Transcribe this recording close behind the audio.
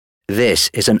This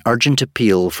is an urgent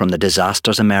appeal from the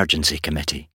Disasters Emergency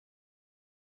Committee.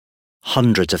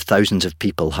 Hundreds of thousands of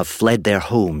people have fled their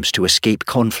homes to escape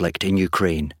conflict in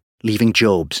Ukraine, leaving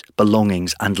jobs,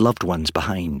 belongings and loved ones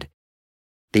behind.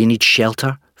 They need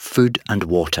shelter, food and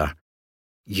water.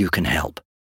 You can help.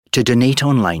 To donate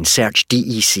online, search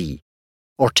DEC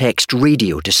or text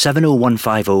radio to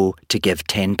 70150 to give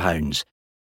 £10.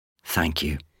 Thank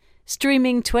you.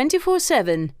 Streaming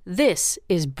 24/7, this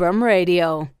is Brum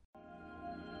Radio.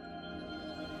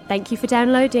 Thank you for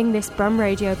downloading this Brum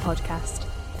Radio podcast.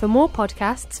 For more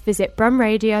podcasts, visit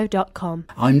brumradio.com.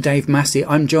 I'm Dave Massey.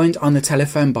 I'm joined on the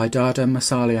telephone by Dada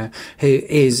Masilo, who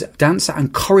is dancer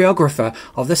and choreographer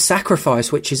of The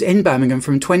Sacrifice, which is in Birmingham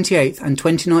from 28th and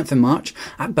 29th of March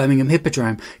at Birmingham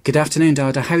Hippodrome. Good afternoon,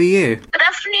 Dada. How are you? Good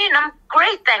afternoon. I'm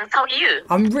great, thanks. How are you?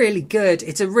 I'm really good.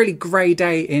 It's a really grey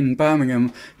day in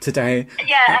Birmingham today.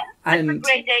 Yeah, it's a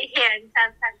great day here in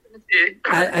Southampton.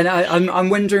 And I'm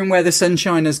wondering where the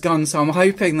sunshine has gone, so I'm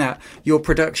hoping that your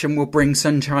production will bring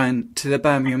sunshine to the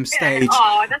Birmingham stage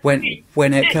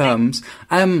when it comes.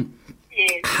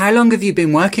 Yes. How long have you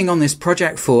been working on this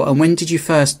project for, and when did you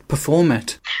first perform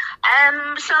it?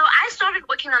 So I started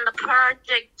working on the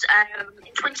project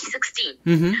in 2016,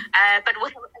 but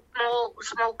with a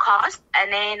small cast,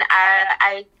 and then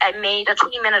I made a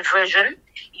 20-minute version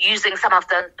using some of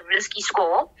the risky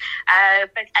score,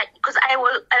 but because I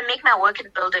make my work in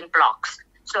building blocks,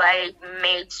 so I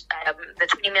made the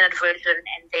 20-minute version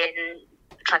and then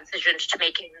transitioned to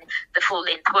making the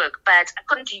full-length work, but I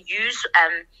couldn't use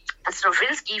the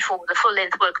Stravinsky for the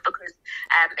full-length work because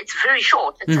it's very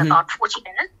short. It's about 40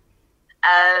 minutes.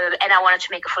 And I wanted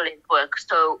to make a full-length work.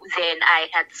 So then I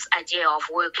had this idea of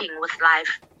working with live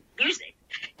music.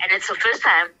 And it's the first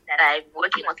time that I'm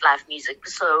working with live music.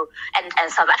 So,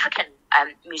 and South African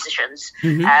musicians,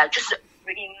 just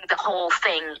bringing the whole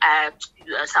thing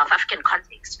to a South African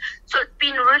context. So it's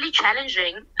been really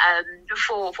challenging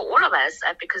for all of us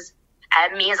because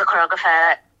me as a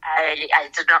choreographer, I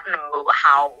did not know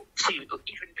how to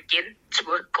even begin to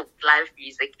work with live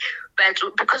music. But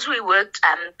because we worked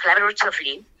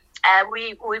collaboratively,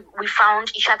 we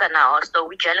found each other now. So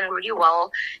we're gelling really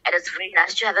well, and it's very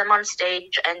nice to have them on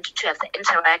stage and to have the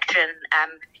interaction.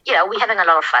 We're having a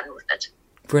lot of fun with it.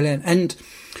 Brilliant. And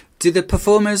do the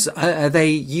performers, are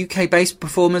they UK-based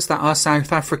performers that are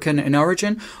South African in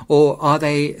origin, or are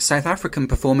they South African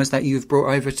performers that you've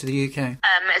brought over to the UK?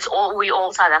 We're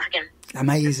all South African.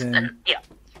 Amazing. Yeah.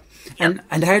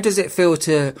 And how does it feel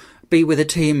to be with a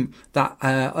team that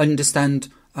understand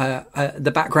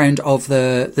the background of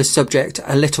the subject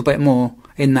a little bit more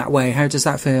in that way? How does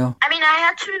that feel? I mean, I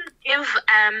had to give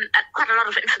quite a lot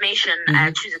of information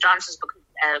to the dancers because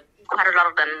quite a lot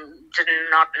of them did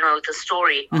not know the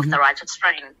story of the Rite of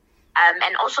Spring.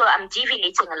 And also I'm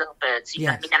deviating a little bit.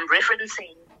 Yes. I mean, I'm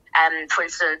referencing, for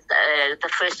instance, the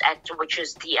first act, which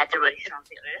is the adoration of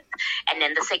the earth, and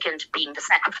then the second being the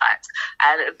sacrifice.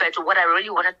 But what I really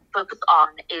want to focus on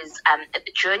is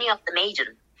the journey of the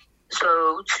maiden.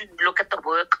 So to look at the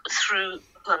work through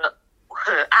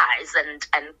her eyes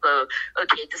and go,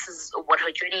 okay, this is what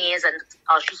her journey is and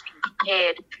how she's been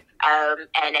prepared,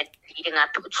 and it leading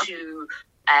up to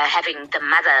having the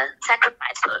mother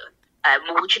sacrifice her,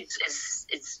 which is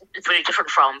very different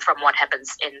from what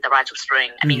happens in the Rite of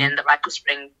Spring. I mean, in the Rite of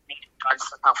Spring, maiden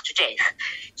dance herself to death.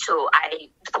 So I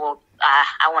thought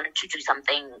I wanted to do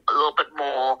something a little bit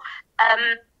more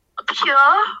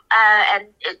pure, and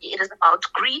it is about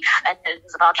grief and it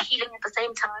is about healing at the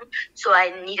same time. So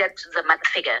I needed the mother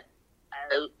figure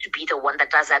to be the one that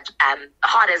does that,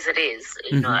 hard as it is.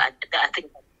 You know, I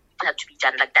think it had to be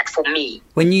done like that for me.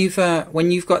 When you've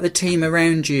got the team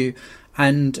around you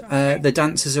and the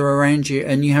dancers are around you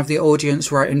and you have the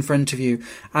audience right in front of you,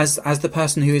 as the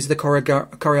person who is the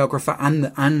choreographer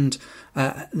and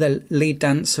the lead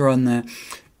dancer on there,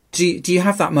 do you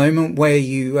have that moment where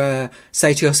you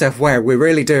say to yourself, "Wow, we're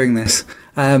really doing this,"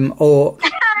 or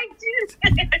I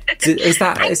do. Is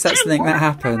that something that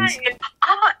happens?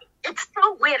 It's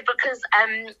so weird because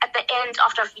at the end,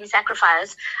 after I've been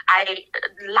sacrificed, I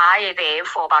lie there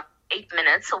for about 8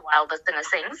 minutes while the singer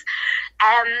sings,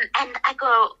 and I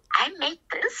go, I made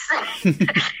this.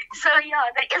 So yeah,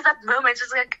 there is that moment.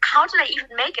 It's like, how did I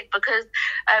even make it? Because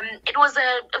it was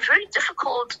a very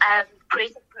difficult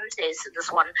creative process,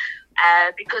 this one,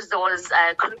 because there was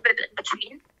COVID in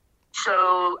between.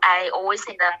 So I always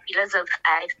say that I feel as if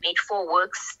I've made 4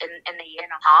 works in a year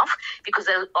and a half because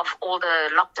of all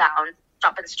the lockdown,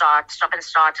 stop and start,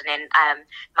 and then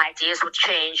my ideas would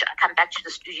change. I come back to the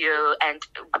studio and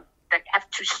I have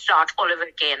to start all over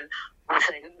again with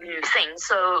a new thing.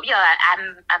 So yeah,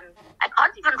 I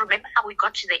can't even remember how we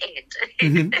got to the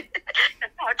end.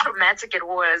 dramatic it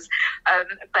was.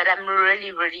 But I'm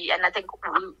really, really, and I think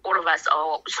all of us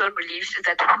are so relieved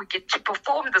that we get to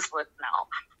perform this work now,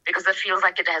 because it feels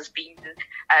like it has been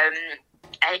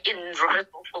in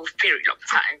rehearsal for a very long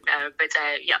time. But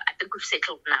I think we've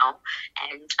settled now,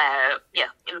 and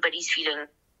everybody's feeling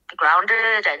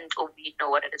grounded, and we know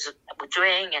what it is that we're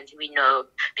doing, and we know,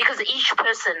 because each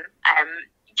person,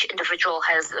 each individual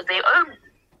has their own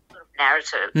sort of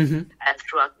narrative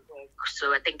throughout the work.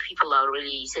 So I think people are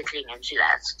really settling into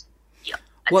that. Yeah,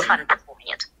 it's fun performing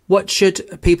it. What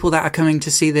should people that are coming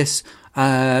to see this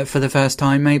for the first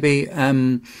time, maybe,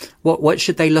 what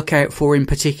should they look out for in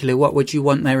particular? What would you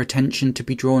want their attention to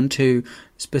be drawn to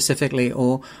specifically,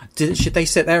 or should they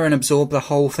sit there and absorb the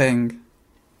whole thing?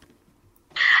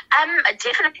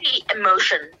 Definitely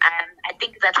emotion. I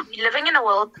think that we're living in a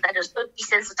world that is so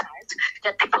desensitized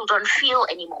that people don't feel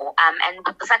anymore. And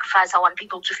with the sacrifice, I want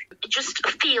people to just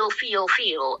feel,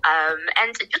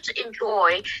 and just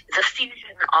enjoy the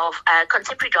fusion of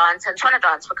contemporary dance and Tswana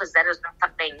dance, because that is not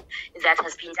something that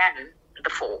has been done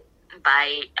before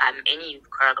by any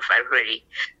choreographer, really.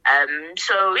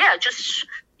 Just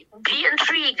be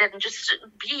intrigued and just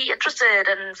be interested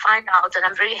and find out. And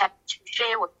I'm very happy to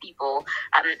share with people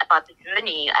about the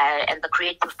journey and the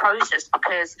creative process,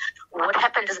 because what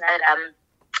happened is that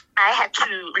I had to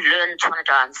learn Tswana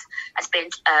dance. I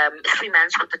spent 3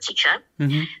 months with the teacher,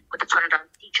 with the Tswana dance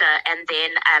teacher, and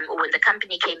then when the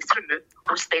company came through,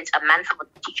 we spent a month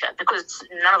with the teacher, because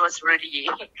none of us really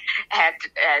had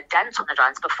done Tswana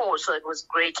dance before, so it was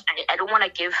great. I don't want to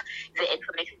give the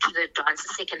information to the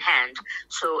dancers secondhand,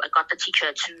 so I got the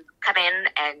teacher to come in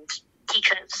and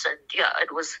teach us, and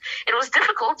it was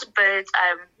difficult, but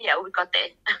we got there.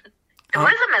 The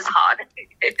rhythm is hard.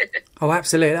 Oh,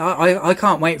 absolutely. I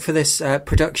can't wait for this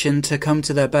production to come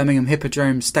to the Birmingham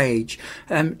Hippodrome stage.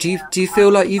 Do you feel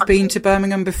like you've been to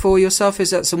Birmingham before yourself?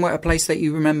 Is that somewhere, a place that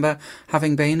you remember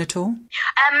having been at all?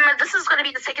 This is going to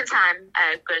be the second time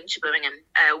going to Birmingham.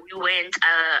 We went,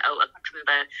 I can't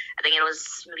remember, I think it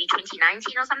was maybe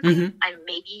 2019 or something. I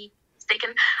may be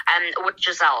mistaken, with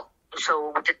Giselle.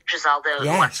 So we did Giselle the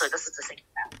one, so this is the second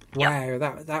time.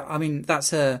 Wow,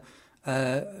 that's a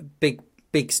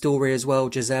big story as well.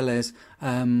 Giselle is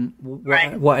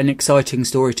what an exciting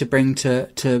story to bring to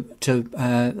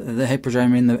the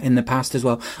Hippodrome in the past as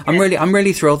well. I'm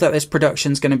really thrilled that this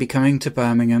production's going to be coming to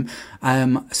Birmingham.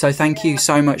 So thank you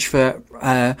so much for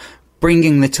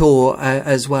bringing the tour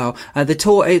as well. The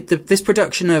tour, this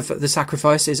production of The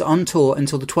Sacrifice is on tour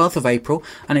until the 12th of April,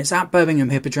 and it's at Birmingham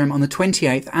Hippodrome on the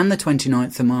 28th and the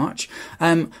 29th of March.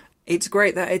 It's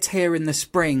great that it's here in the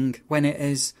spring when it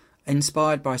is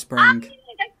inspired by spring. That's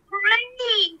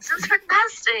great. That's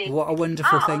fantastic. What a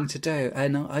wonderful thing to do.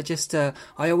 And I just I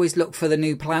always look for the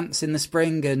new plants in the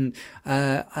spring, and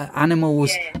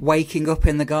animals waking up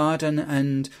in the garden,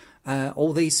 and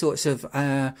all these sorts of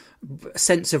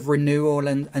sense of renewal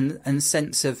and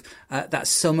sense of that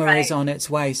summer is on its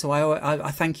way. So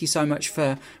I thank you so much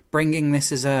for bringing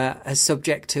this as a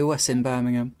subject to us in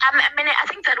Birmingham. I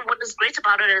think that what is great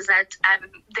about it is that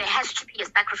there has to be a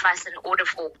sacrifice in order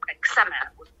for summer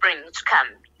or spring to come.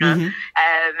 And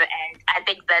I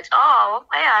think that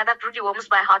that really warms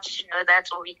my heart to know that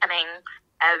will be coming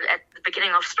at the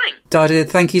beginning of spring. Dada,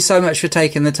 thank you so much for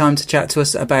taking the time to chat to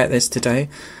us about this today.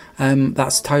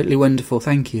 That's totally wonderful.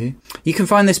 Thank you. You can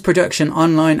find this production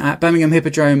online at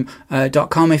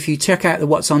birminghamhippodrome.com. If you check out the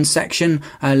What's On section,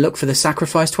 look for The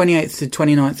Sacrifice, 28th to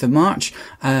 29th of March.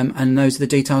 And those are the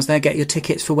details there. Get your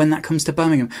tickets for when that comes to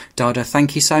Birmingham. Dada,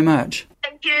 thank you so much.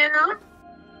 Thank you.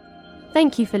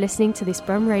 Thank you for listening to this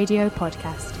Brum Radio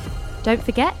podcast. Don't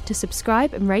forget to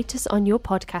subscribe and rate us on your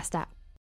podcast app.